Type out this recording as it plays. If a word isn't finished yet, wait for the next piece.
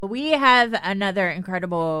We have another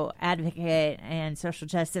incredible advocate and social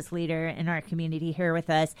justice leader in our community here with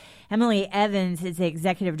us. Emily Evans is the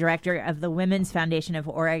executive director of the Women's Foundation of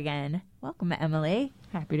Oregon. Welcome, Emily.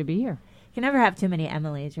 Happy to be here. You can never have too many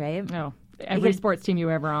Emilys, right? No. Every sports team you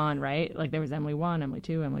were ever on, right? Like there was Emily 1, Emily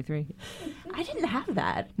 2, Emily 3. I didn't have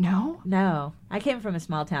that. No? No. I came from a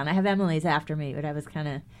small town. I have Emilys after me, but I was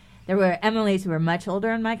there were Emilys who were much older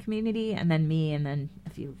in my community, and then me, and then a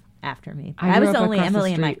few after me. I was the only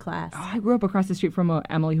Emily in my class. Oh, I grew up across the street from a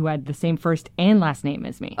Emily who had the same first and last name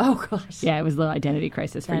as me. Oh, gosh. Yeah, it was a little identity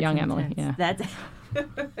crisis for young intense. Emily. Yeah.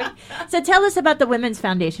 So tell us about the Women's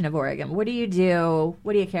Foundation of Oregon. What do you do?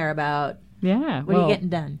 What do you care about? Yeah. What are you getting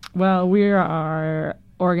done? Well, we are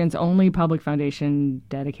Oregon's only public foundation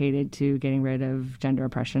dedicated to getting rid of gender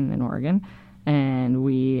oppression in Oregon. And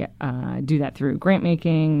we do that through grant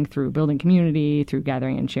making, through building community, through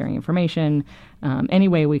gathering and sharing information. Any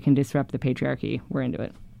way we can disrupt the patriarchy, we're into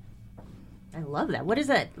it. I love that. What is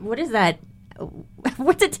that?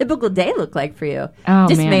 What's a typical day look like for you? Oh,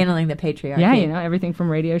 Dismantling the patriarchy. Yeah, everything from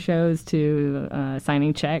radio shows to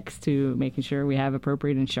signing checks to making sure we have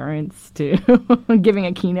appropriate insurance to giving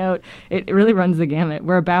a keynote. It really runs the gamut.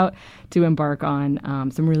 We're about to embark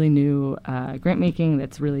on some really new grant making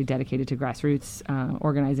that's really dedicated to grassroots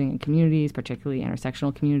organizing in communities, particularly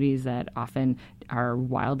intersectional communities that often are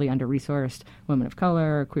wildly under-resourced, women of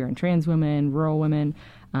color, queer and trans women, rural women.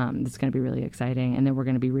 It's going to be really exciting. And then we're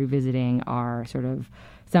going to be revisiting our sort of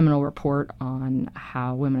seminal report on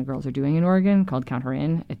how women and girls are doing in Oregon called Count Her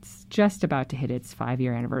In. It's just about to hit its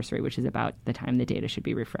 5-year anniversary, which is about the time the data should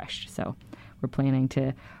be refreshed. So we're planning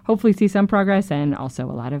to hopefully see some progress and also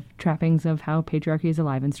a lot of trappings of how patriarchy is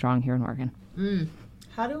alive and strong here in Oregon.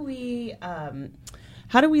 How do we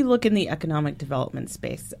look in the economic development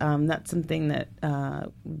space? That's something that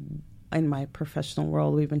in my professional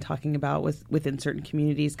world we've been talking about within certain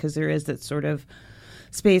communities, because there is that sort of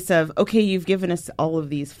space of, okay, you've given us all of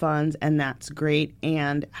these funds and that's great,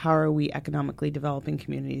 and how are we economically developing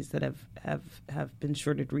communities that have been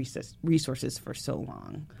shorted resources for so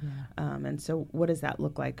long? Yeah. And so what does that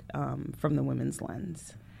look like from the women's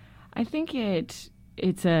lens? I think it's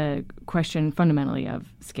a question fundamentally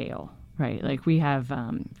of scale. Right, like we have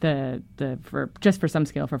for some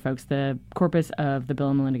scale for folks, the corpus of the Bill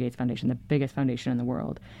and Melinda Gates Foundation, the biggest foundation in the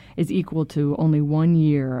world, is equal to only 1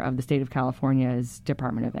 year of the state of California's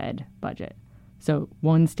Department of Ed budget. So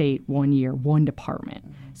one state, 1 year, one department.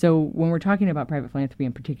 So when we're talking about private philanthropy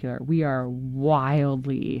in particular, we are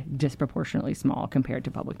wildly disproportionately small compared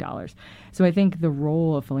to public dollars. So I think the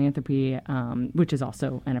role of philanthropy, which is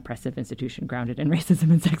also an oppressive institution grounded in racism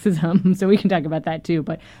and sexism, so we can talk about that too,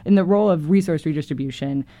 but in the role of resource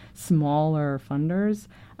redistribution, smaller funders,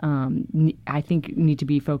 I think need to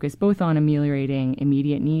be focused both on ameliorating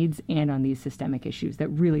immediate needs and on these systemic issues that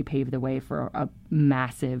really pave the way for a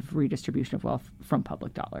massive redistribution of wealth from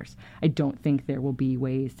public dollars. I don't think there will be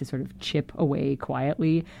ways to sort of chip away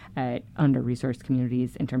quietly at under-resourced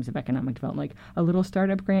communities in terms of economic development, like a little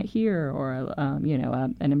startup grant here or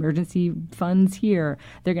an emergency funds here.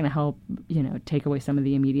 They're going to help take away some of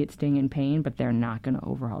the immediate sting and pain, but they're not going to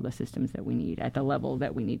overhaul the systems that we need at the level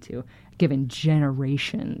that we need to, given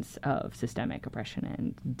generations of systemic oppression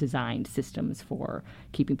and designed systems for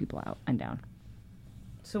keeping people out and down.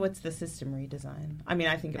 So what's the system redesign? I mean,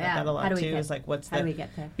 I think about that a lot too. Is like, how do we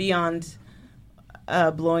get there? Beyond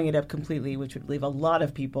blowing it up completely, which would leave a lot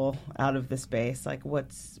of people out of the space. Like,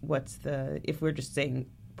 what's the, if we're just saying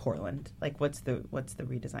Portland, like what's the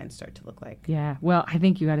redesign start to look like? Yeah, well, I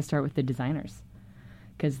think you got to start with the designers.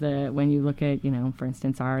 Because when you look at, for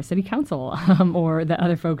instance, our city council or the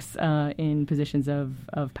other folks in positions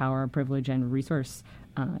of power, privilege, and resource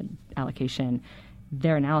allocation,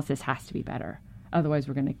 their analysis has to be better. Otherwise,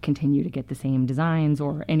 we're going to continue to get the same designs,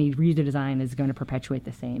 or any redesign is going to perpetuate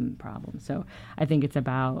the same problem. So I think it's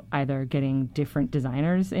about either getting different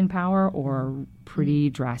designers in power or pretty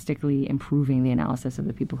drastically improving the analysis of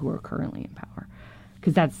the people who are currently in power.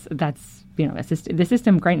 Because that's the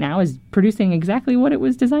system right now is producing exactly what it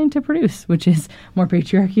was designed to produce, which is more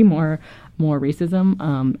patriarchy, more racism,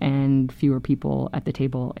 and fewer people at the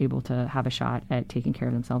table able to have a shot at taking care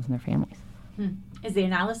of themselves and their families. Is the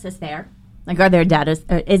analysis there? Like, are there data?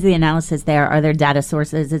 Is the analysis there? Are there data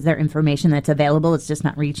sources? Is there information that's available? It's just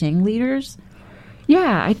not reaching leaders?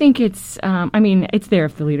 Yeah, I think it's. It's there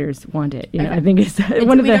if the leaders want it. Okay. I think it's we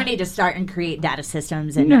don't need to start and create data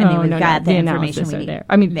systems, and we've got the information we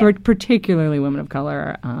need. There. Particularly women of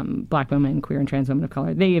color, Black women, queer and trans women of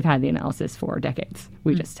color. They have had the analysis for decades.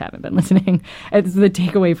 We just haven't been listening. The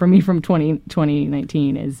takeaway for me from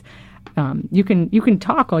 2019 is you can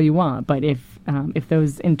talk all you want, but if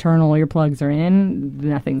those internal earplugs are in,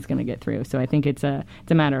 nothing's going to get through. So I think it's a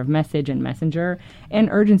matter of message and messenger and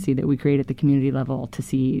urgency that we create at the community level to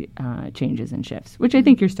see changes and shifts, which I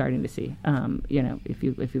think you're starting to see. If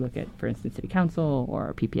you look at, for instance, City Council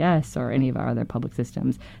or PPS or any of our other public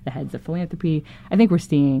systems, the heads of philanthropy, I think we're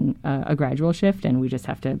seeing a gradual shift, and we just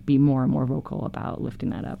have to be more and more vocal about lifting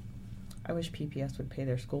that up. I wish PPS would pay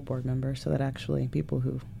their school board members so that actually people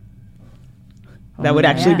who that would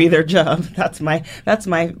actually be their job. That's my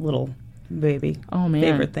little baby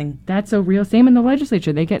favorite thing. That's so real. Same in the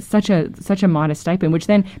legislature. They get such a modest stipend, which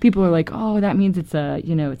then people are like, oh, that means it's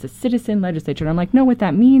a citizen legislature. And I'm like, no, what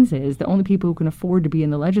that means is the only people who can afford to be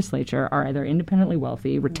in the legislature are either independently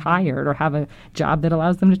wealthy, retired, or have a job that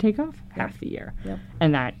allows them to take off half the year. Yep.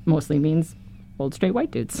 And that mostly means old straight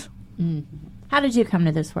white dudes. How did you come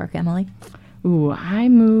to this work, Emily? I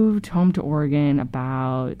moved home to Oregon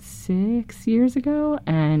about 6 years ago,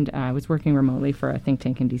 and I was working remotely for a think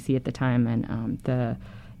tank in D.C. at the time, and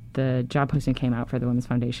the job posting came out for the Women's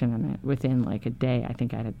Foundation, and within like a day, I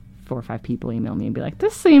think I had 4 or 5 people email me and be like,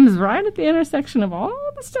 this seems right at the intersection of all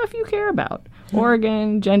the stuff you care about.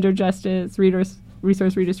 Oregon, gender justice, resource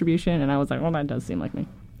redistribution, and I was like, well, that does seem like me.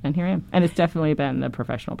 And here I am. And it's definitely been the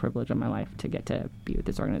professional privilege of my life to get to be with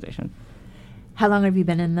this organization. How long have you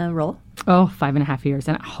been in the role? 5.5 years.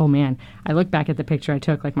 And oh man, I look back at the picture I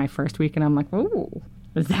took like my first week and I'm like, oh,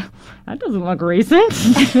 that doesn't look recent.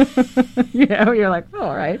 You're like, oh,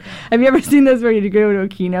 all right. Have you ever seen those where you go to a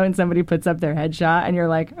keynote and somebody puts up their headshot and you're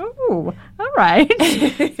like, oh, all right.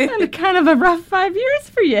 It's been kind of a rough 5 years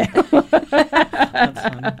for you.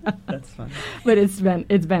 That's fun. But it's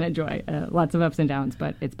been a joy. Lots of ups and downs,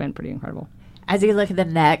 but it's been pretty incredible. As you look at the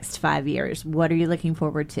next 5 years, what are you looking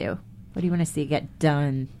forward to? What do you want to see get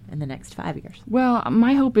done in the next 5 years? Well,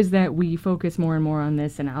 my hope is that we focus more and more on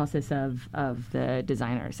this analysis of the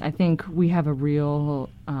designers. I think we have a real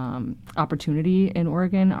opportunity in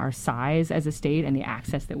Oregon. Our size as a state and the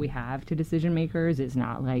access that we have to decision makers is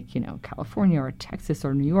not like, California or Texas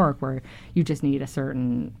or New York, where you just need a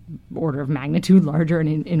certain order of magnitude larger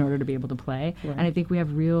in order to be able to play. Right. And I think we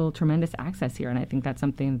have real tremendous access here. And I think that's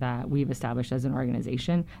something that we've established as an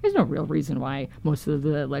organization. There's no real reason why most of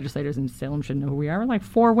the legislators in Salem should know who we are. We're like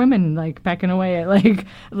 4 women like pecking away at like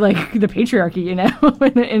the patriarchy,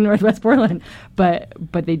 in Northwest Portland. But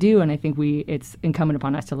they do, and I think it's incumbent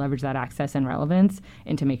upon us to leverage that access and relevance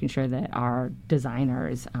into making sure that our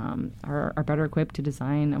designers are better equipped to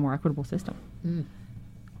design a more equitable system.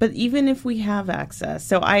 But even if we have access,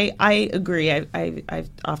 so I agree. I've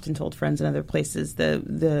often told friends in other places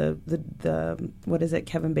the what is it?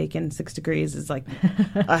 Kevin Bacon 6 degrees is like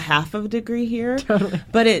a half of a degree here. Totally.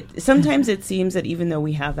 But sometimes it seems that even though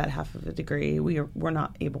we have that half of a degree, we're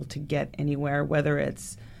not able to get anywhere. Whether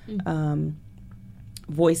it's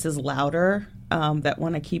voices louder that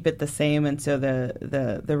want to keep it the same, and so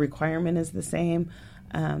the requirement is the same.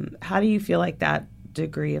 How do you feel like that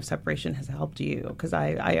degree of separation has helped you? Because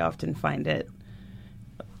I often find it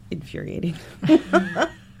infuriating.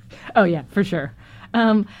 Oh yeah, for sure.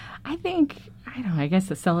 I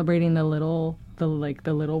guess celebrating the little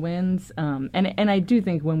wins. And I do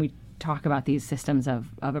think when we talk about these systems of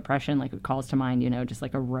oppression, like it calls to mind, just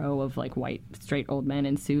like a row of like white straight old men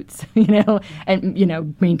in suits,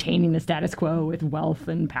 and maintaining the status quo with wealth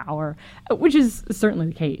and power, which is certainly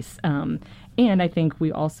the case. And I think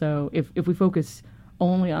we also, if we focus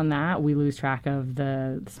only on that, we lose track of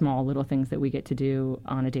the small little things that we get to do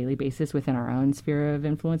on a daily basis within our own sphere of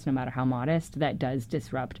influence, no matter how modest, that does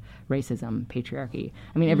disrupt racism, patriarchy.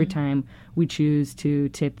 I mean, every time we choose to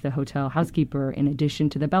tip the hotel housekeeper in addition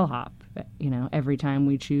to the bellhop, every time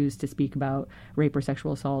we choose to speak about rape or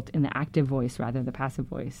sexual assault in the active voice rather than the passive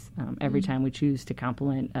voice, every time we choose to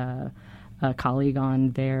compliment a colleague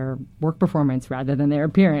on their work performance rather than their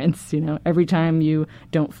appearance, every time you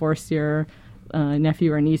don't force your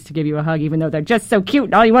nephew or niece to give you a hug, even though they're just so cute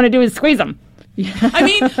and all you want to do is squeeze them. I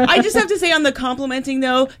mean, I just have to say on the complimenting,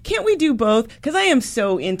 though, can't we do both? Because I am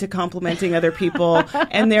so into complimenting other people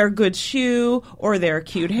and their good shoe or their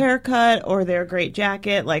cute haircut or their great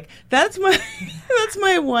jacket. Like, that's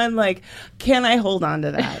my one, like, can I hold on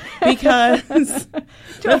to that? Because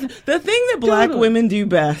the thing that Black women do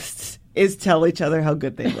best is tell each other how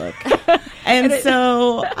good they look. And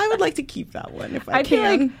so I would like to keep that one if I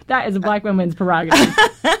can. Feel like that is a Black woman's prerogative.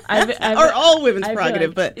 Or all women's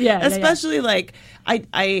prerogative, like, but especially like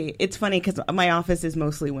it's funny because my office is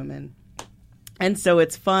mostly women. And so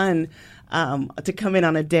it's fun to come in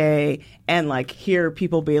on a day and like hear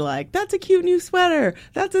people be like, that's a cute new sweater,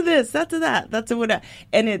 that's a this, that's a that, that's a whatever.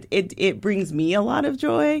 And it brings me a lot of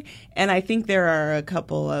joy. And I think there are a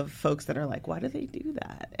couple of folks that are like, why do they do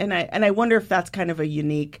that? And I wonder if that's kind of a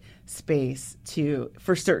unique space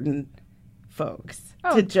for certain folks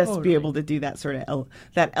to just be able to do that sort of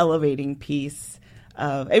that elevating piece.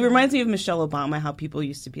 It reminds me of Michelle Obama, how people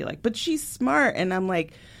used to be like, but she's smart. And I'm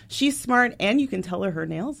like, she's smart, and you can tell her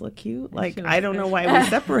nails look cute. Like, I don't know why we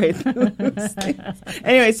separate those things.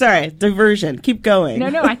 Anyway, sorry, diversion. Keep going.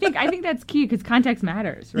 No, I think that's key because context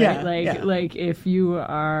matters, right? Yeah, like if you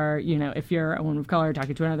are, if you're a woman of color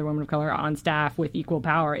talking to another woman of color on staff with equal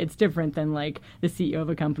power, it's different than like the CEO of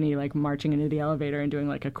a company like marching into the elevator and doing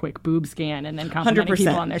like a quick boob scan and then complimenting 100%.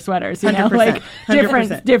 people on their sweaters. 100%. Like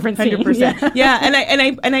different scene. 100%. Yeah,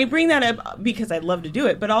 and I bring that up because I love to do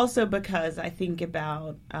it, but also because I think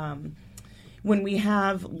about when we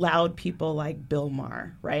have loud people like Bill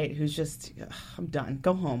Maher, right, who's just, I'm done,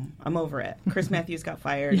 go home, I'm over it. Chris Matthews got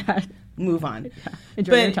fired, move on. Yeah.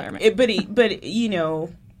 Enjoy your retirement. But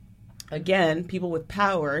again, people with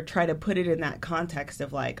power try to put it in that context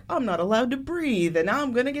of like, I'm not allowed to breathe, and now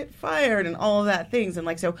I'm going to get fired, and all of that things. And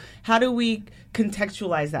like, so how do we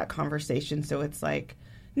contextualize that conversation so it's like,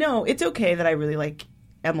 no, it's okay that I really like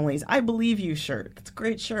Emily's I Believe You shirt. It's a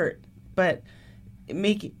great shirt, but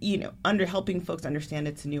helping folks understand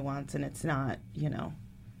its nuance, and it's not,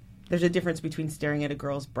 there's a difference between staring at a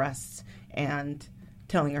girl's breasts and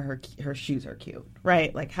telling her shoes are cute,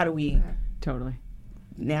 right? Like, how do we totally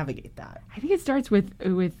navigate that? I think it starts with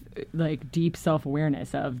like deep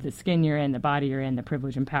self-awareness of the skin you're in, the body you're in, the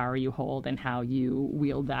privilege and power you hold, and how you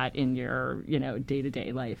wield that in your,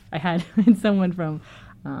 day-to-day life. I had someone from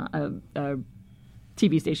a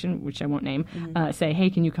TV station, which I won't name, say, hey,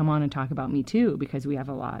 can you come on and talk about Me Too? Because we have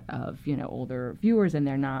a lot of, older viewers, and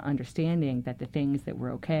they're not understanding that the things that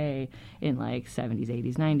were okay in like 70s,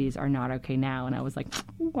 80s, 90s are not okay now. And I was like,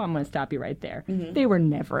 I'm going to stop you right there. Mm-hmm. They were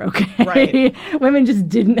never okay. Right. Women just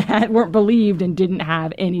weren't believed and didn't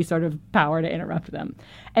have any sort of power to interrupt them.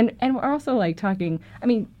 And we're also like talking,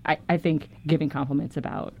 I think giving compliments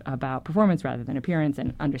about performance rather than appearance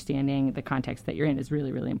and understanding the context that you're in is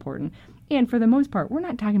really, really important. And for the most part, we're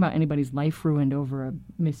not talking about anybody's life ruined over a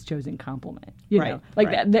mischosen compliment.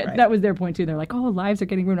 That was their point too. They're like, oh, lives are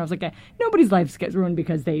getting ruined. I was like, nobody's lives gets ruined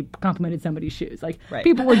because they complimented somebody's shoes. Like,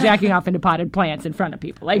 people were jacking off into potted plants in front of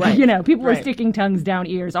people. Like, people were sticking tongues down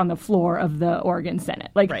ears on the floor of the Oregon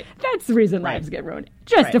Senate. Like, that's the reason lives get ruined,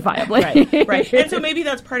 justifiably. Right. And so maybe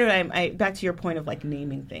that's part of it. Back to your point of like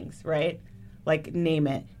naming things, right? Like, name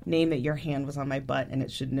it. Name that your hand was on my butt and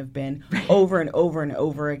it shouldn't have been, over and over and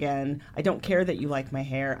over again. I don't care that you like my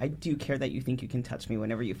hair. I do care that you think you can touch me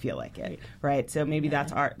whenever you feel like it, right? So maybe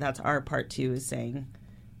that's our part too, is saying,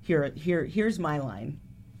 here's my line.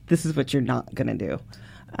 This is what you're not going to do.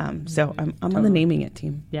 So I'm on the naming it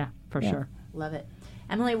team. Yeah, for sure. Love it.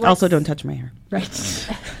 Emily, also don't touch my hair. Right.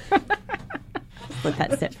 Let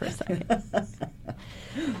that sit for a second.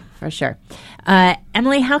 For sure.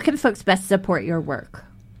 Emily, how can folks best support your work?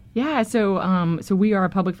 Yeah, so we are a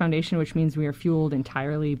public foundation, which means we are fueled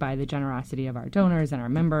entirely by the generosity of our donors and our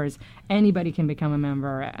members. Anybody can become a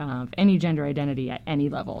member of any gender identity at any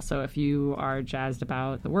level. So if you are jazzed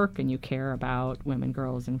about the work and you care about women,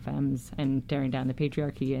 girls, and femmes and tearing down the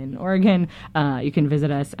patriarchy in Oregon, you can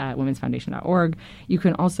visit us at womensfoundation.org. You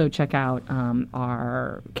can also check out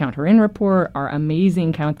our Count Her In report, our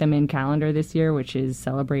amazing Count Them In calendar this year, which is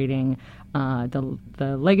celebrating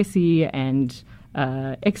the legacy and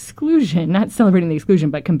exclusion, not celebrating the exclusion,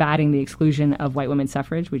 but combating the exclusion of white women's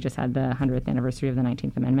suffrage. We just had the 100th anniversary of the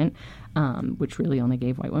 19th Amendment, which really only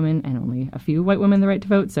gave white women and only a few white women the right to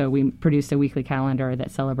vote. So we produced a weekly calendar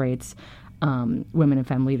that celebrates women and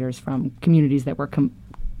femme leaders from communities that were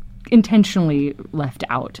intentionally left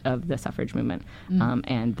out of the suffrage movement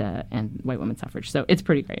and white women's suffrage. So it's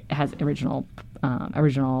pretty great. It has original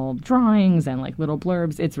drawings and like little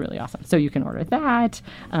blurbs. It's really awesome. So you can order that.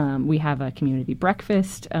 We have a community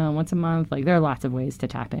breakfast once a month. Like, there are lots of ways to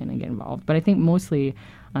tap in and get involved. But I think mostly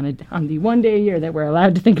on the one day a year that we're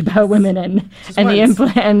allowed to think about women and the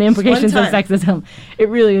implications of sexism, it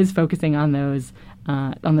really is focusing on those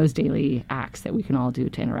daily acts that we can all do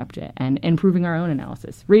to interrupt it and improving our own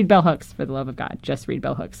analysis. Read bell hooks, for the love of God. Just read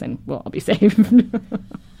bell hooks and we'll all be safe.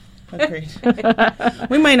 Agreed.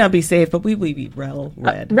 We might not be safe, but we will be well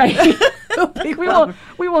read. Right.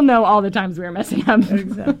 we will know all the times we were messing up.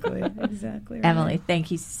 Exactly. Right. Emily,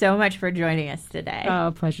 thank you so much for joining us today.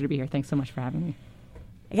 Pleasure to be here. Thanks so much for having me.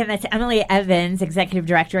 Again, that's Emily Evans, Executive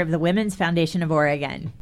Director of the Women's Foundation of Oregon.